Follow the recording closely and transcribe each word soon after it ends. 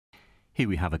Here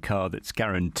we have a car that's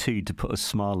guaranteed to put a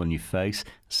smile on your face.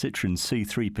 Citroen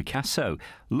C3 Picasso,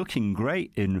 looking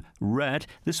great in red.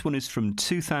 This one is from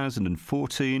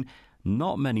 2014.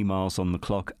 Not many miles on the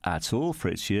clock at all for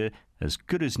its year. As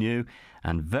good as new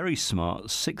and very smart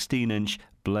 16-inch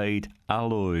blade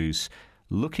alloys.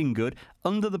 Looking good.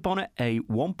 Under the bonnet, a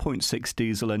 1.6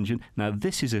 diesel engine. Now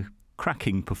this is a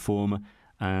cracking performer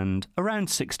and around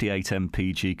 68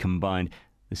 mpg combined.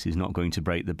 This is not going to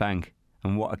break the bank.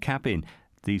 And what a cabin.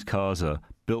 These cars are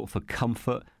built for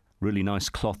comfort, really nice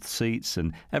cloth seats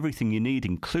and everything you need,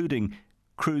 including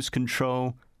cruise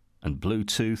control and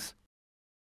Bluetooth.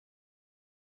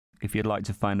 If you'd like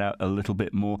to find out a little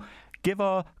bit more, give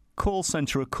our call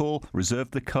centre a call. Reserve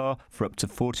the car for up to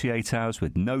 48 hours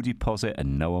with no deposit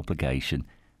and no obligation.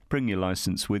 Bring your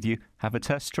licence with you, have a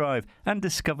test drive and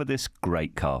discover this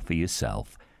great car for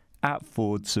yourself at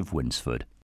Fords of Winsford.